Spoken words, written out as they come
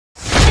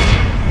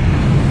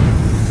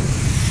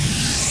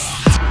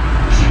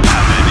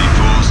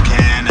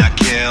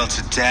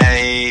still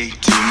today.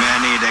 Too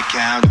many to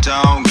count,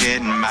 don't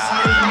get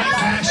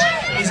mad.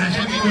 He's a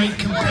heavyweight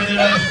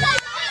competitor.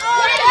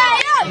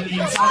 The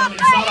entitlement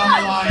is not on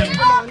the line.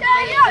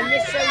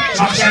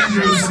 Josh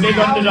Andrews, big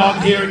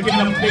underdog here, giving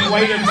them a big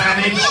weight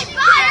advantage.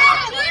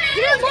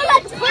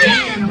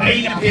 Damien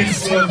Bain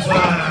appears to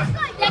have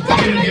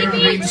appeared here at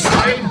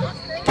ringside.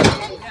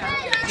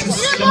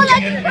 Just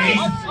looking at me.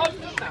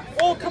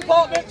 All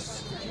compartments.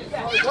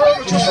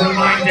 Just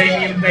remind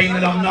Damien Bain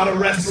that I'm not a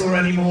wrestler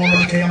anymore,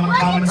 okay? I'm a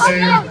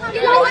commentator.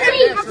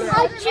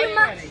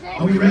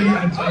 Are we ready?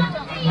 I'm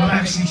not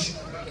actually.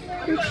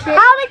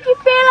 How did you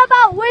feel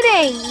about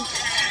winning?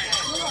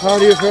 How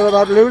do you feel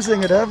about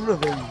losing at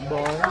everything,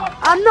 boy?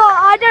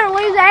 I don't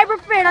lose at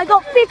everything. I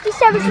got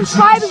 57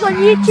 subscribers on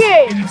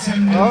YouTube.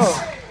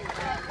 Oh.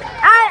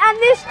 And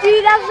this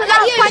dude has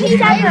about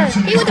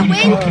 27. He would have won.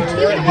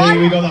 He would have won.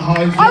 We got the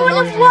high I would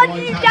have won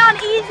you down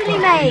easily,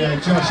 mate. Yeah,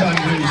 Josh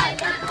Andrews.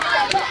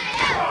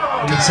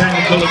 And the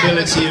technical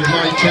ability of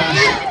Mike Cash.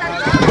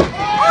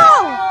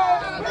 Oh!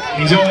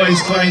 He's always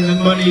claimed that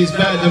money is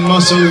better than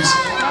muscles.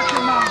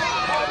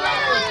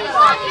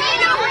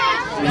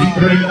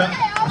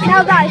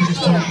 Now guys,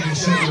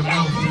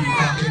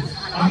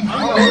 I'm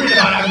worried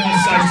about having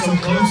this guy so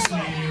close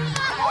to me here.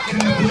 Can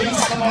the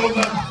police come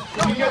over?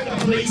 Can we get the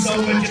police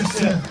over just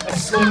to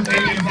escort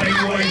Damien Bain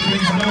away,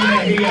 please? I know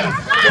they're here.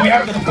 Can we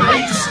have the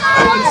police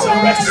over to the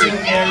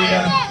wrestling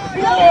area?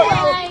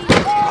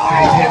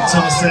 Big hip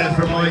toss there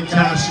from Mike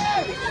Cash.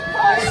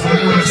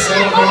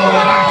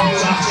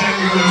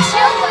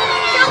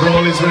 For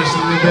all his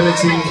wrestling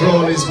ability and for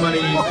all his money,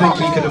 you'd think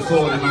he could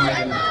afford an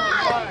island.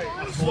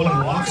 Afford a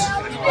what?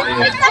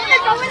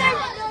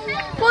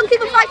 One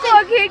people fight.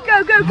 Okay,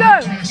 go, go,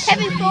 go.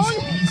 Heavy phone.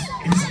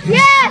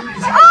 Yeah.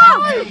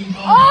 Oh.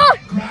 Oh.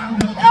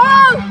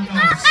 Oh.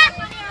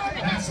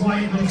 That's why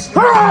it looks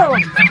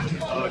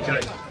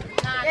okay.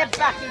 Get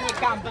back in your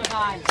camper,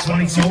 man.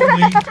 20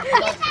 only.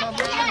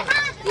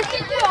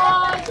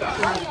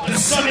 The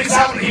sun is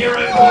out here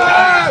at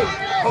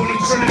Holy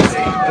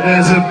Trinity.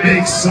 There's a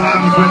big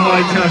slam from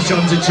Mike Cash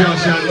onto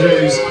Josh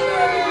Andrews.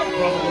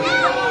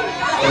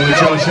 Oh,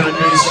 Josh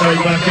Andrews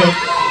straight back up.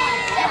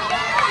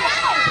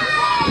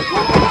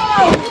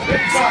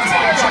 Big toss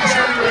by Josh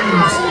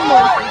Andrews.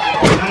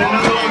 And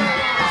another one.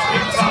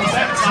 Big toss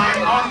that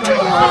time on the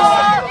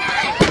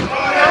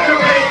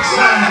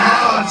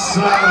hard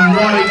slam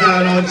right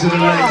down onto the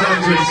legs,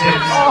 onto his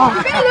hips.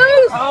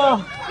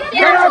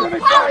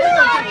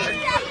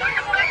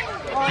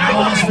 Now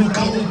Oswald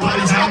Coldblood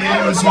is out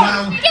here as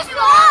well.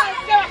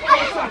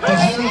 The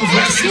whole of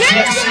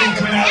wrestling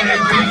coming out here,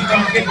 really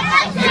talking.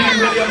 I'm feeling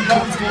really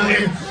uncomfortable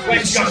here.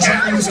 Where's Josh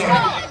Andrews going?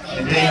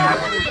 Indeed.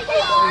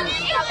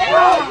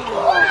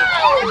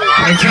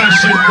 And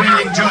Cash is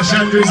bringing Josh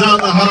Andrews out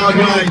the hard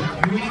way.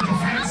 We need the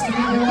fans to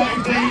move away,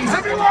 please.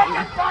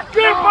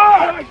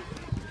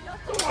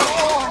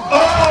 Oh!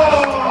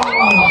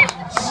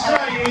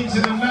 Straight into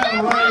the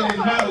metal railing,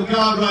 metal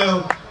guardrail.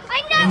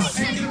 And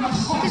sitting the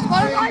whole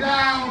thing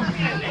down.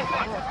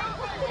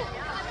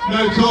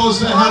 No cause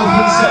for health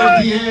and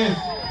safety here.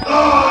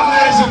 Oh,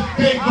 there's a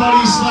big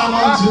body slam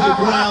onto the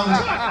ground.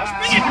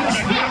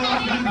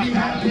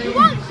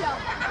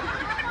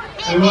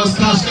 It was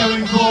Cash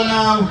going for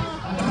now.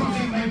 I don't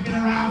think they've been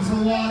around for a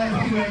while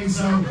anyway,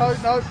 so.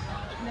 No.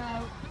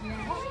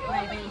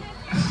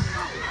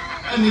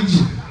 And he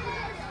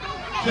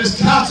just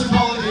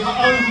catapulted him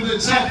over the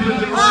top of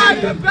the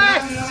ring.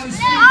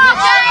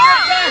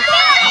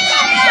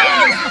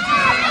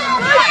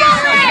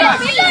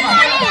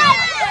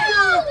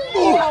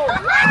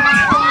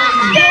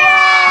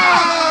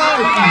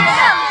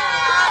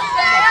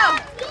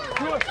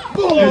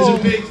 There's a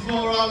big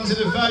forearm to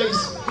the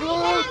face.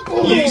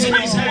 Using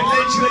his head,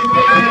 literally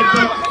big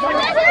headbutt.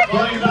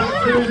 Going back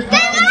through the ground.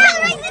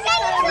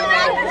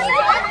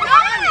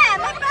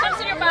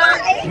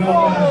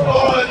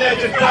 Oh, and they're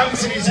just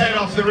bouncing his head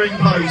off the ring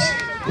post.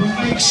 We'll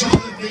make sure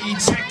that the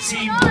tech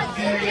team put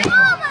their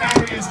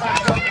barriers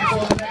back up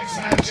before the next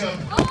matchup.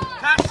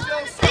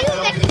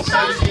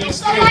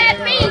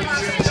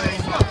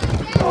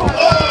 Oh,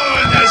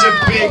 and there's a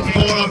big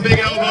forearm, big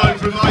elbow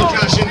from Mike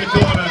Cash in the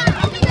corner.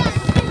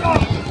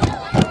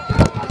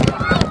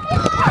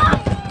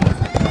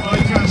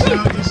 Mike Cash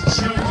now just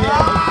choking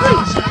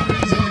Josh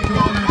Andrews in the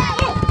corner.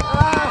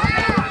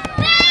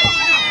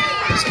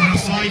 It's got a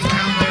 5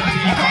 count there for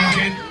you,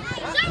 Duncan.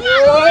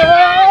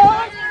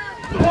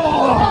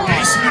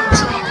 Basement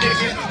drop kick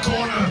in the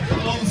corner,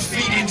 both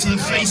feet into the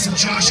face of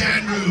Josh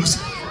Andrews.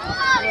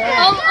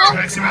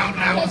 Drags him out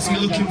now, what's he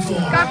looking for?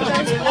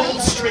 Looking for Wall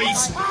Street,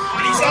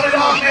 and he's got it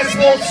on, there's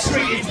Wall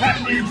Street, he's had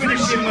a new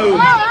finishing move.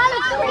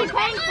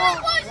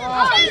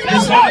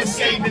 There's no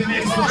escaping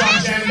this for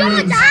Josh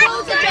Andrews. He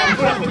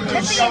put up a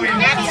good showing,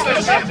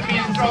 especially after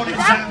being thrown into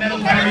that metal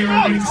barrier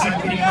and ringside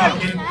getting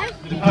fucking.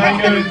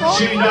 Going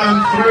shooting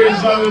down through his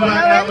lower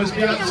back, that must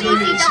be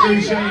absolutely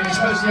excruciating,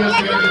 especially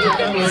after going to the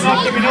double. He's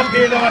not giving up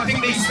here though, I think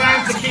these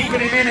fans are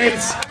keeping him in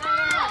it.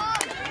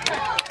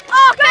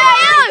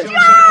 RKO!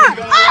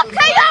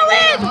 RKO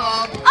him!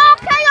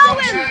 RKO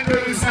him! Josh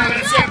Andrews now,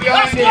 let's get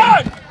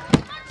behind him.